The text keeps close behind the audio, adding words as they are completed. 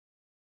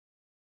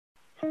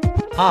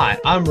Hi,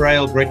 I'm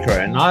Rael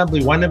Bricker, and I'll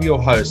be one of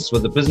your hosts for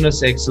the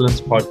Business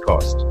Excellence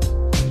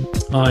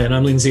Podcast. Hi, and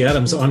I'm Lindsay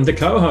Adams. I'm the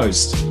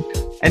co-host.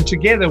 And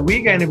together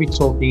we're going to be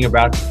talking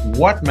about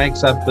what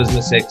makes up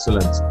business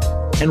excellence.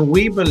 And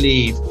we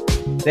believe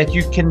that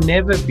you can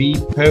never be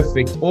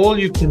perfect. All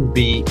you can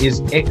be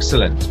is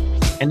excellent.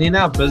 And in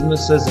our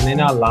businesses and in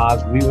our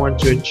lives, we want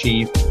to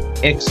achieve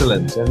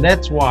excellence. And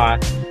that's why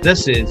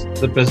this is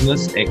the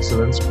Business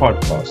Excellence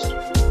Podcast.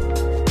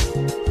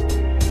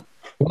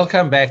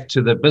 Welcome back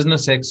to the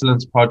Business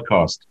Excellence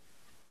Podcast.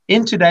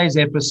 In today's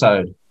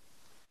episode,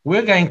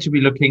 we're going to be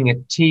looking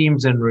at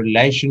teams and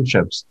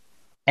relationships.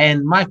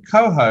 And my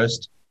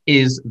co-host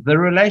is the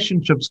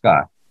relationships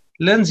guy.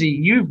 Lindsay,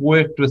 you've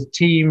worked with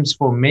teams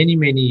for many,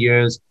 many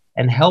years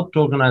and helped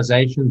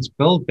organizations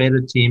build better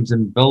teams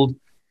and build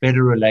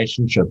better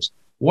relationships.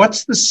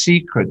 What's the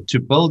secret to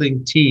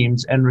building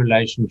teams and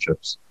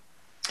relationships?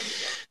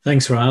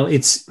 Thanks, Rael.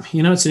 It's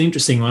an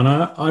interesting one.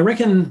 I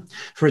reckon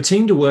for a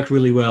team to work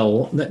really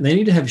well, they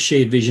need to have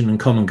shared vision and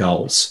common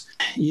goals.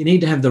 You need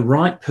to have the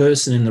right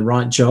person in the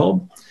right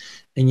job,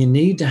 and you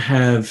need to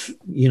have,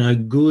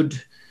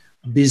 good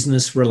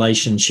business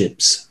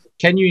relationships.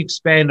 Can you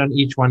expand on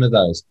each one of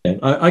those?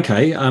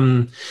 Okay.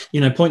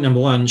 Point number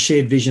one,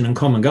 shared vision and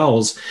common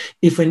goals.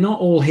 If we're not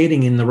all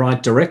heading in the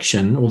right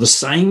direction or the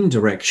same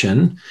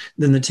direction,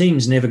 then the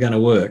team's never going to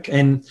work.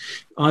 And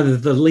either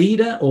the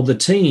leader or the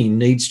team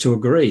needs to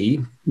agree,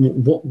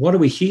 what are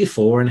we here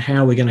for and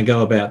how are we going to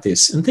go about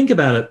this? And think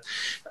about it,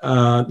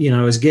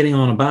 as getting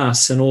on a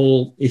bus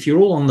and if you're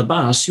all on the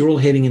bus, you're all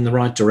heading in the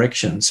right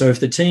direction. So if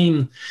the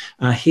team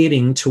are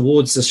heading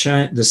towards the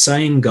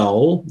same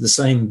goal, the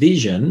same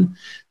vision,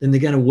 then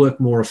they're going to work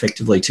more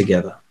effectively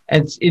together.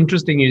 It's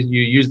interesting you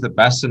use the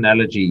bus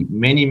analogy.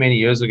 Many, many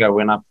years ago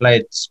when I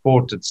played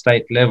sport at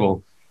state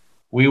level,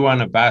 we were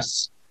on a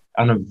bus,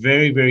 on a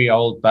very, very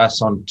old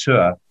bus on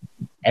tour,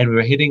 and we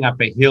were heading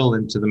up a hill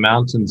into the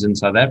mountains in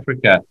South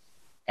Africa,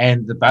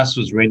 and the bus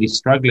was really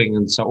struggling.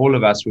 And so all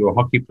of us, we were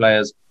hockey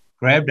players,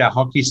 grabbed our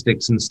hockey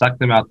sticks and stuck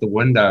them out the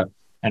window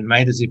and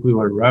made as if we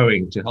were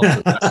rowing to help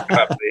the bus go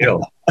up the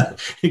hill.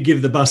 You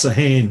give the bus a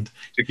hand.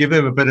 To give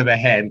them a bit of a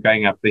hand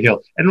going up the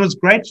hill. And it was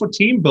great for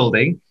team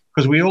building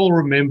because we all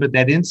remembered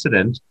that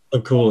incident.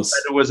 Of course.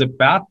 But it was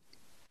about,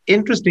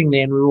 interestingly,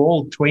 and we were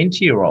all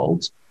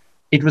 20-year-olds,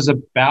 it was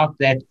about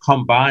that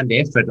combined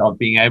effort of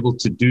being able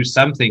to do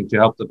something to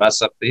help the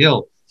bus up the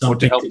hill or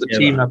to help the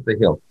team up the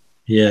hill.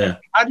 Yeah.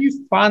 How do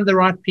you find the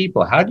right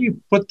people? How do you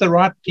put the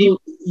right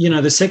people?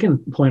 The second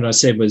point I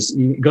said was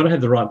you've got to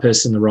have the right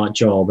person in the right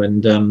job.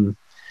 And,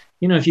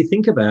 if you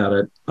think about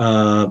it,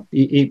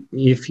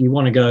 if you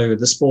want to go with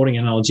the sporting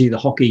analogy, the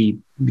hockey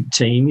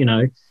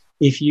team,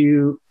 if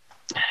you,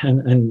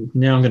 and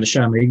now I'm going to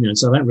show my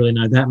ignorance, I don't really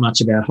know that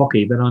much about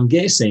hockey, but I'm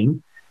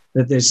guessing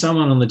that there's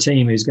someone on the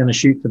team who's going to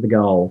shoot for the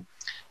goal.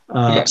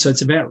 So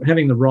it's about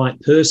having the right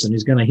person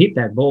who's going to hit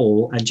that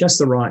ball at just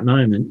the right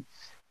moment,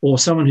 or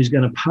someone who's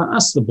going to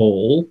pass the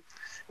ball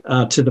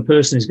to the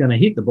person who's going to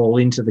hit the ball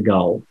into the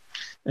goal.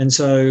 And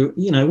so,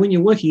 when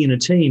you're working in a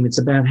team, it's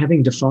about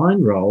having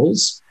defined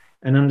roles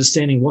and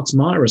understanding what's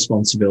my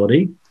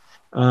responsibility,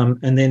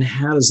 and then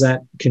how does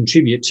that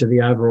contribute to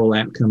the overall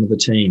outcome of the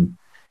team.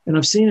 And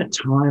I've seen it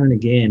time and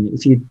again.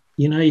 If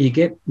you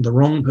get the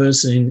wrong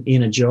person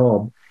in a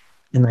job,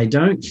 and they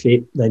don't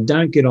fit, they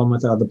don't get on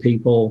with other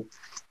people,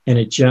 and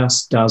it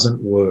just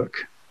doesn't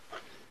work.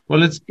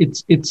 Well,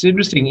 it's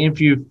interesting. If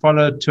you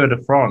follow Tour de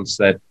France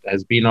that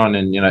has been on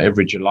in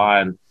every July,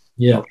 and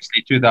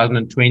obviously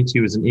 2020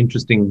 was an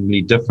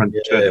interestingly different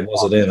tour.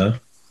 Was it ever?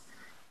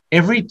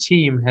 Every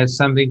team has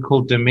something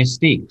called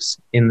domestiques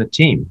in the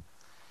team.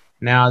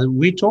 Now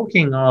we're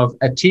talking of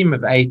a team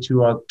of 8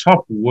 who are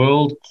top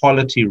world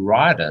quality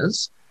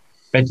riders.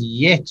 But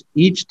yet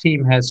each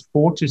team has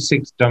 4 to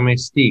 6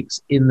 domestiques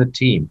in the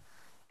team.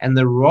 And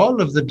the role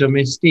of the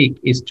domestique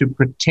is to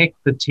protect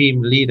the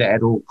team leader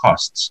at all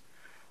costs.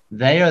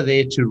 They are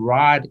there to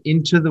ride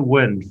into the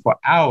wind for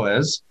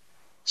hours,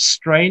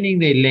 straining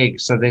their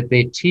legs so that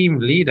their team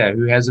leader,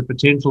 who has a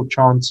potential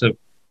chance of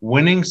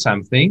winning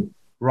something,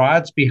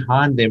 rides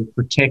behind them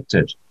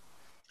protected.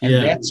 And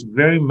that's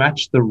very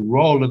much the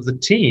role of the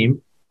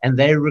team. And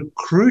they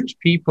recruit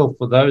people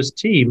for those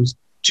teams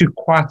to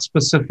quite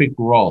specific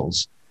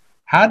roles.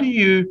 How do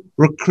you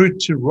recruit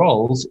to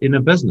roles in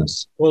a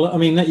business? Well,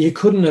 you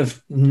couldn't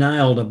have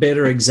nailed a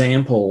better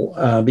example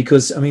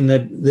because,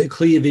 the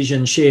clear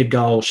vision, shared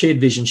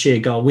vision,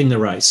 shared goal, win the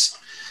race.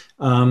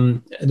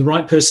 The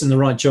right person, the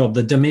right job.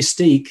 The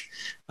domestique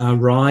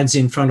rides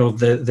in front of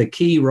the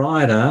key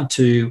rider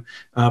to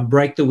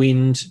break the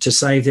wind, to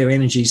save their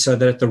energy so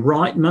that at the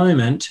right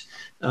moment,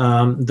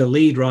 the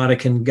lead rider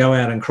can go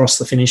out and cross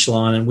the finish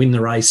line and win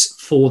the race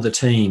for the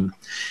team.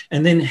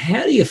 And then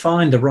how do you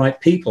find the right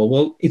people?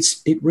 Well,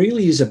 it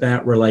really is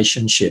about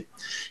relationship.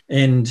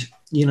 And,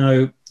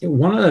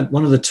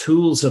 one of the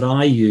tools that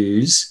I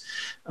use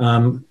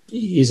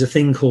is a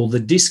thing called the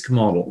DISC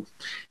model.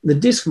 The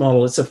DISC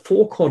model, it's a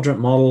 4-quadrant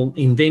model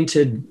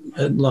invented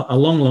a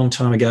long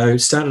time ago,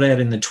 started out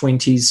in the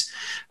 20s,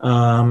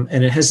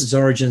 and it has its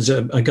origins.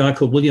 A guy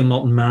called William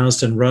Moulton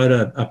Marsden wrote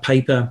a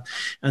paper,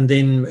 and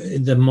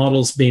then the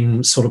model's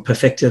been sort of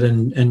perfected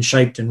and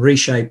shaped and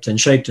reshaped and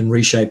shaped and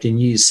reshaped in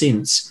years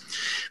since.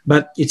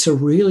 But it's a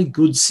really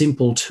good,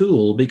 simple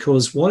tool,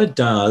 because what it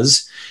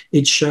does,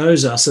 it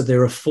shows us that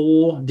there are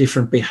 4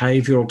 different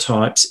behavioural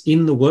types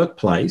in the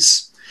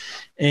workplace,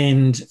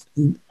 and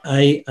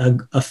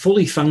a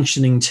fully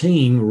functioning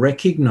team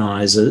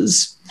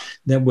recognises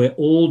that we're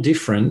all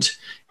different,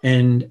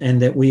 and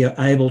that we are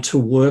able to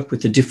work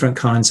with the different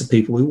kinds of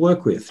people we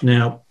work with.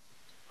 Now,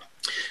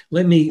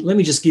 let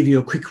me just give you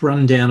a quick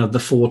rundown of the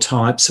 4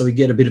 types, so we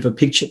get a bit of a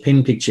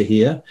pen picture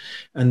here,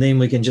 and then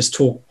we can just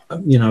talk,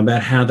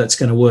 about how that's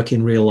going to work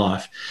in real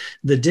life.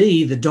 The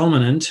D, the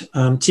dominant,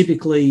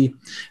 typically,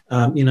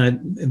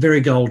 very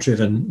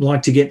goal-driven,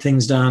 like to get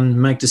things done,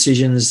 make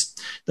decisions.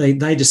 They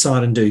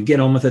decide and do.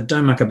 Get on with it.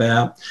 Don't muck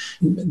about.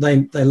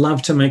 They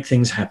love to make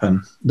things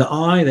happen. The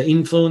I, the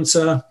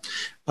influencer,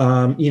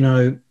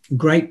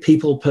 great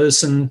people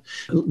person,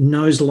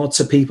 knows lots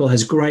of people,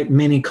 has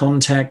many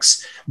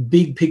contacts,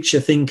 big picture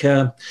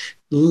thinker,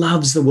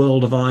 loves the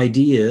world of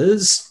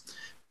ideas,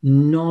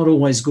 not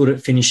always good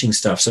at finishing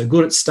stuff. So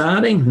good at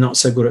starting, not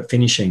so good at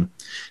finishing.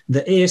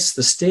 The S,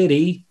 the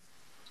steady,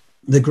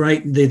 they're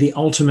the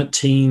ultimate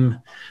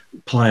team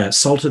player,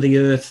 salt of the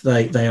earth.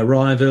 They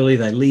arrive early,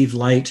 they leave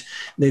late.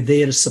 They're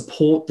there to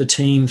support the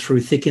team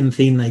through thick and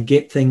thin. They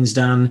get things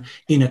done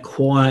in a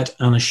quiet,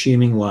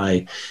 unassuming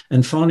way.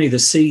 And finally, the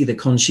C, the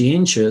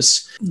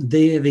conscientious,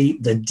 they're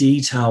the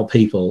detail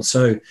people.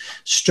 So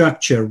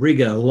structure,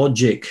 rigor,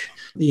 logic.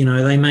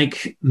 They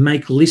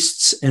make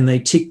lists and they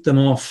tick them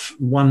off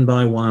one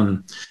by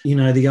one.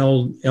 The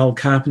old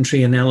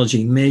carpentry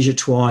analogy, measure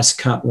twice,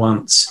 cut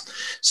once.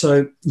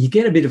 So you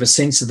get a bit of a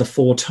sense of the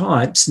 4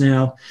 types.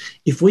 Now,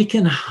 if we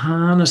can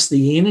harness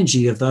the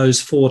energy of those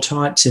 4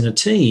 types in a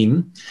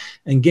team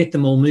and get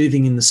them all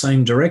moving in the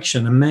same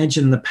direction,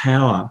 imagine the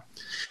power.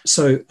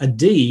 So a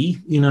D,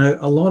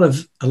 a lot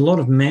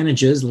of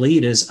managers,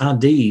 leaders are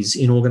Ds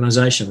in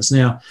organizations.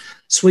 Now,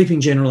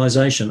 sweeping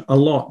generalization, a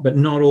lot, but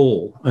not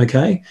all,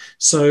 okay?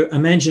 So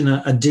imagine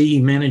a D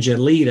manager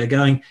leader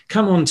going,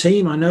 come on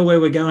team, I know where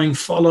we're going,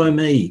 follow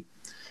me.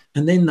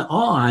 And then the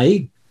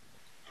I,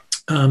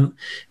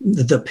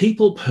 the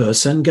people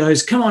person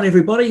goes, come on,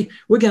 everybody,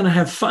 we're going to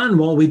have fun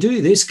while we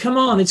do this. Come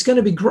on, it's going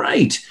to be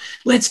great.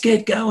 Let's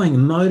get going.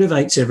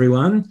 Motivates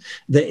everyone.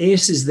 The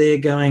S is there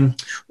going,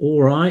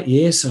 all right,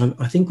 yes,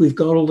 I think we've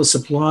got all the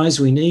supplies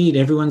we need.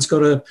 Everyone's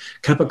got a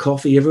cup of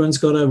coffee. Everyone's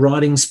got a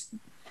writing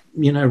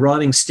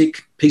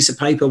stick, piece of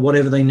paper,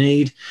 whatever they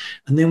need.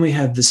 And then we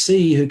have the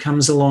C who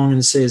comes along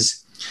and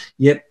says,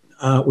 yep,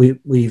 I've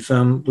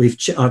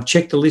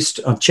checked the list.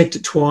 I've checked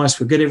it twice.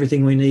 We've got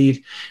everything we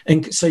need.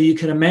 And so you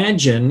can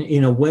imagine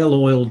in a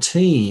well-oiled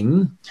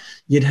team,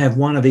 you'd have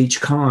one of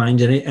each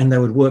kind, and they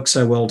would work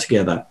so well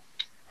together.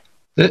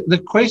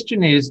 The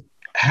question is,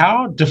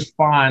 how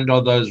defined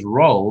are those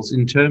roles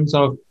in terms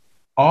of,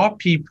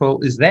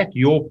 is that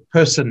your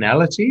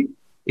personality?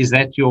 Is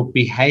that your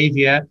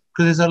behavior?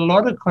 Because there's a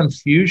lot of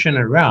confusion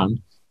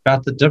around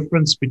about the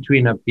difference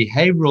between a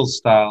behavioral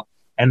style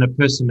and a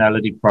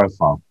personality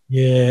profile.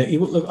 Yeah,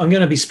 look, I'm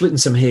going to be splitting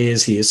some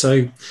hairs here.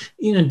 So,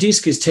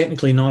 DISC is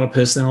technically not a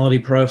personality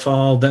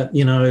profile. That,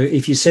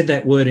 if you said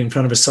that word in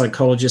front of a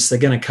psychologist, they're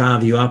going to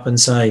carve you up and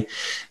say,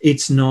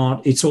 it's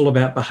not, it's all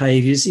about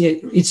behaviors. Yeah,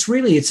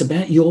 it's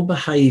about your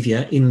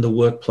behavior in the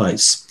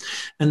workplace.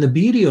 And the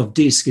beauty of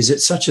DISC is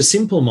it's such a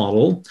simple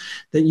model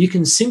that you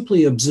can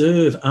simply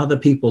observe other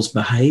people's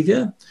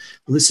behavior,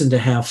 listen to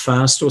how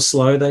fast or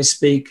slow they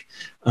speak,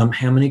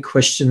 how many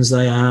questions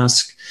they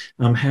ask,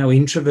 how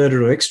introverted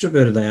or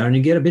extroverted they are, and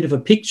you get a bit of a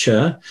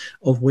picture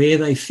of where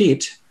they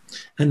fit.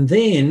 And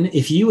then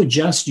if you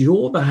adjust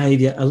your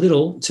behavior a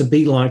little to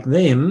be like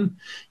them,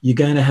 you're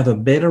going to have a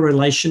better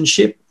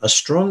relationship, a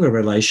stronger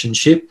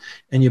relationship,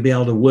 and you'll be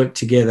able to work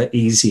together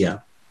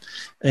easier.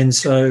 And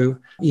so,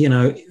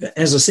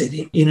 as I said,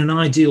 in an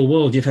ideal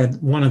world, you've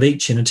had one of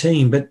each in a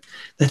team, but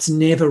that's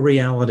never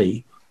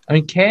reality. I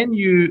mean, can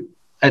you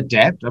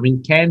adapt? I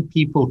mean, can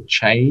people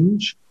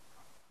change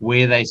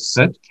where they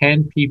sit?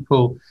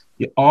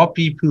 Are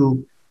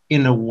people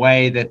in a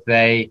way that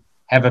they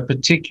have a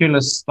particular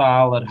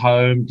style at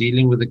home,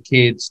 dealing with the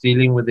kids,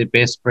 dealing with their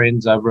best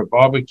friends over a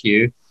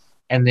barbecue,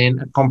 and then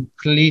a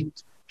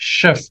complete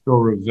shift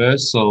or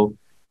reversal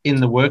in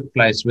the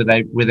workplace where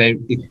they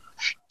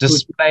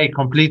display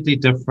completely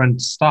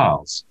different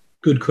styles?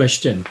 Good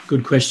question.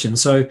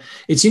 So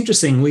it's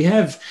interesting. We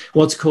have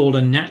what's called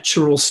a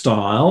natural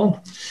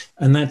style,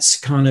 and that's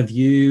kind of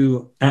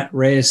you at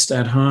rest,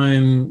 at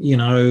home,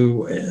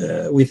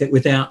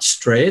 without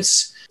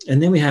stress.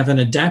 And then we have an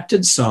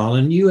adapted style,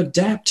 and you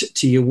adapt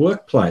to your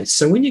workplace.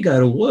 So when you go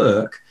to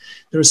work,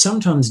 there are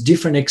sometimes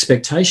different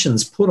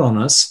expectations put on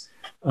us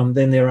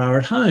than there are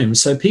at home.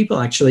 So people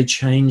actually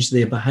change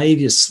their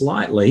behaviour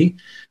slightly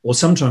or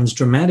sometimes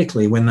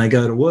dramatically when they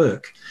go to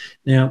work.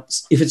 Now,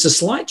 if it's a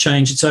slight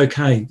change, it's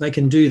okay. They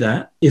can do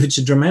that. If it's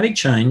a dramatic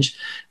change,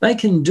 they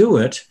can do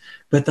it,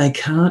 but they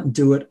can't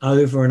do it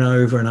over and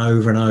over and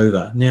over and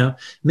over. Now,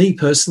 me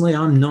personally,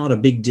 I'm not a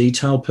big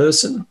detail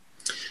person.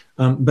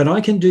 But I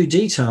can do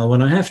detail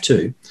when I have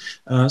to.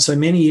 So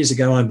many years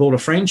ago, I bought a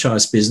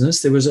franchise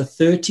business. There was a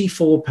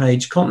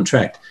 34-page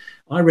contract.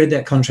 I read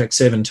that contract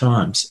 7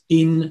 times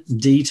in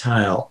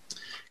detail.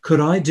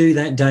 Could I do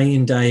that day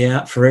in, day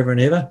out, forever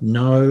and ever?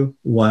 No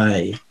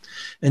way.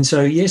 And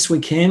so, yes, we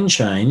can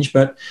change,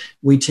 but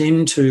we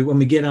tend to, when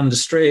we get under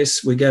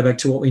stress, we go back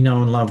to what we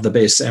know and love the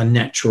best, our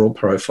natural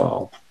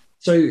profile.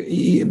 So,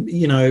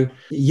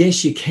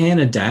 yes, you can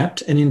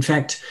adapt. And in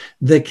fact,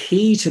 the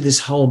key to this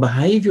whole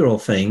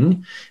behavioral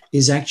thing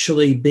is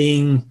actually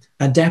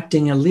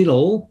adapting a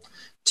little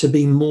to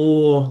be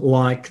more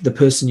like the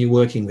person you're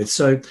working with.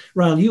 So,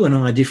 Rael, you and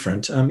I are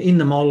different. In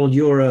the model,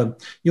 you're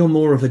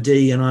more of a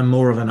D and I'm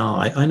more of an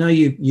I. I know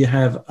you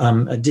have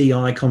a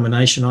DI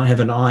combination. I have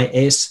an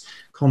IS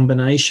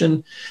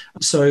combination.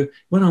 So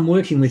when I'm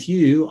working with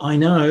you, I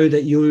know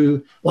that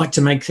you like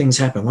to make things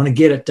happen, want to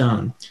get it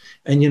done.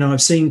 And,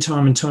 I've seen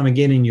time and time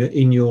again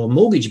in your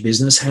mortgage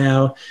business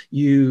how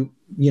you've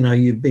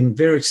been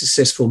very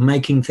successful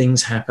making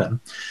things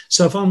happen.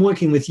 So if I'm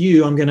working with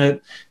you, I'm going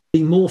to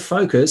be more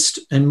focused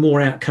and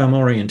more outcome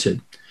oriented.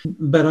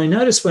 But I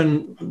notice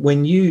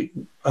when you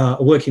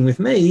are working with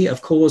me,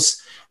 of course,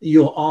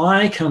 your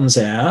I comes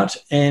out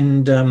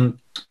and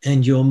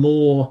you're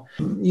more,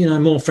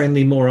 more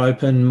friendly, more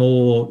open,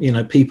 more,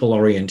 people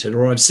oriented.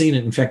 Or I've seen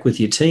it, in fact, with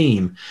your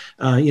team,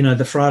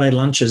 the Friday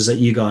lunches that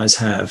you guys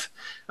have.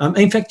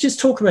 In fact, just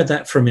talk about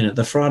that for a minute,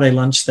 the Friday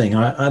lunch thing.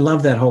 I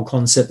love that whole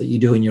concept that you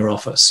do in your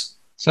office.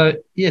 So,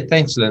 yeah,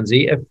 thanks,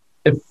 Lindsay.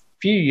 A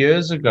few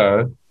years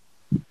ago,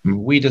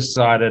 we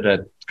decided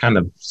at kind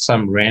of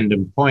some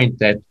random point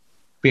that it'd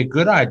be a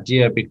good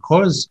idea,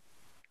 because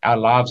our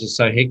lives are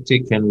so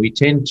hectic and we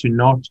tend to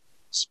not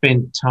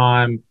spend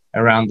time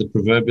around the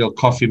proverbial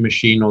coffee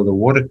machine or the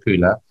water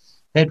cooler,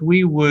 that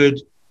we would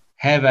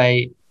have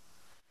a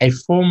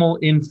formal,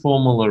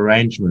 informal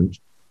arrangement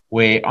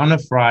where on a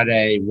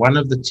Friday, one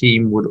of the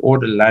team would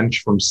order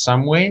lunch from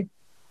somewhere,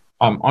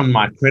 on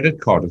my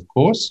credit card, of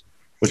course,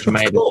 which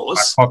made it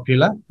quite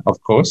popular, of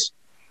course.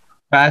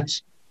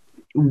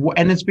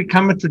 And it's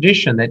become a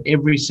tradition that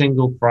every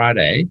single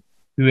Friday,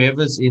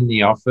 whoever's in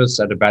the office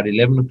at about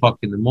 11 o'clock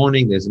in the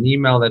morning, there's an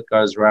email that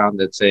goes around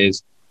that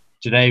says,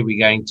 today we're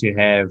going to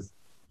have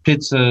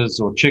pizzas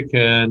or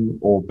chicken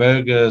or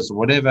burgers or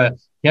whatever.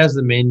 Here's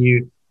the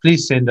menu.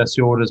 Please send us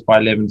your orders by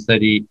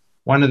 11:30.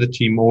 One of the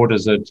team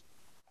orders it.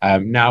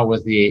 Now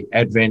with the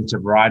advent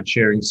of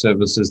ride-sharing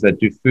services that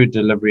do food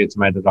delivery, it's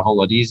made it a whole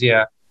lot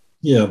easier.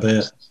 Yeah, I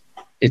bet.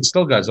 It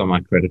still goes on my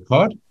credit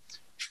card,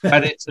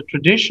 but it's a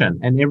tradition,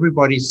 and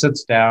everybody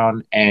sits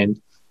down and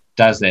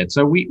does that.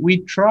 So we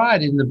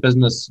tried in the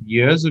business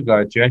years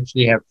ago to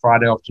actually have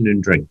Friday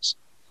afternoon drinks,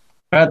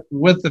 but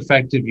with the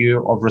fact of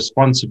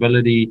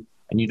responsibility,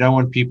 and you don't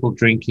want people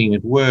drinking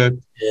at work,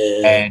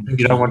 and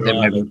you don't want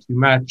them having too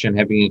much and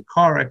having a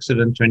car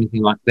accident or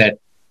anything like that.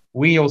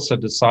 We also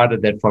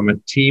decided that from a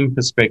team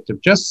perspective,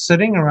 just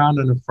sitting around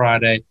on a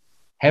Friday,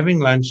 having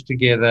lunch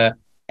together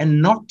and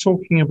not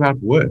talking about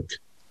work.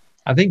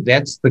 I think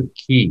that's the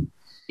key,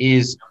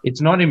 is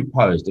it's not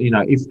imposed.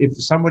 If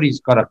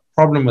somebody's got a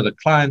problem with a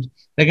client,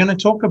 they're going to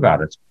talk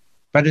about it.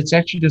 But it's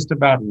actually just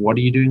about, what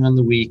are you doing on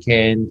the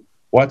weekend?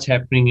 What's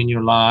happening in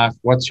your life?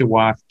 What's your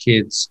wife,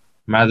 kids,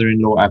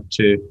 mother-in-law up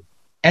to?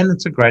 And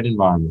it's a great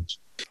environment.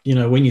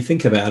 When you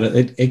think about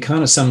it, it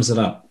kind of sums it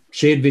up.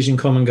 Shared vision,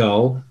 common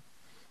goal,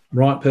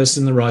 right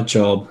person, the right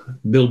job,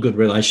 build good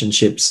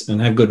relationships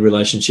and have good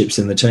relationships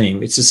in the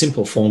team. It's a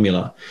simple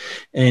formula.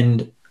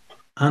 And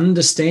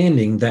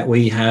understanding that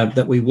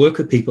we work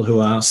with people who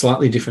are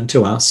slightly different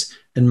to us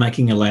and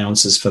making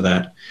allowances for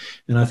that.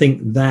 And I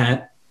think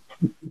that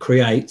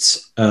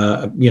creates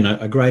a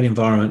great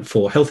environment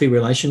for healthy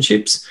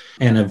relationships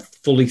and a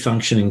fully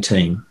functioning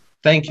team.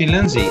 Thank you,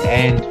 Lindsay.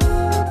 And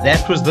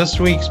that was this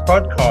week's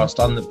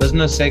podcast on the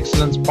Business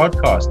Excellence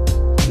Podcast,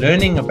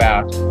 learning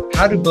about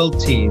how to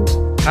build teams,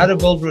 how to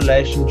build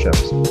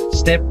relationships.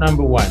 Step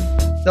number 1.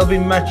 There'll be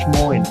much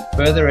more in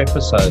further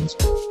episodes.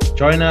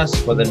 Join us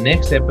for the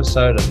next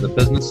episode of the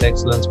Business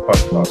Excellence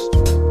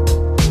Podcast.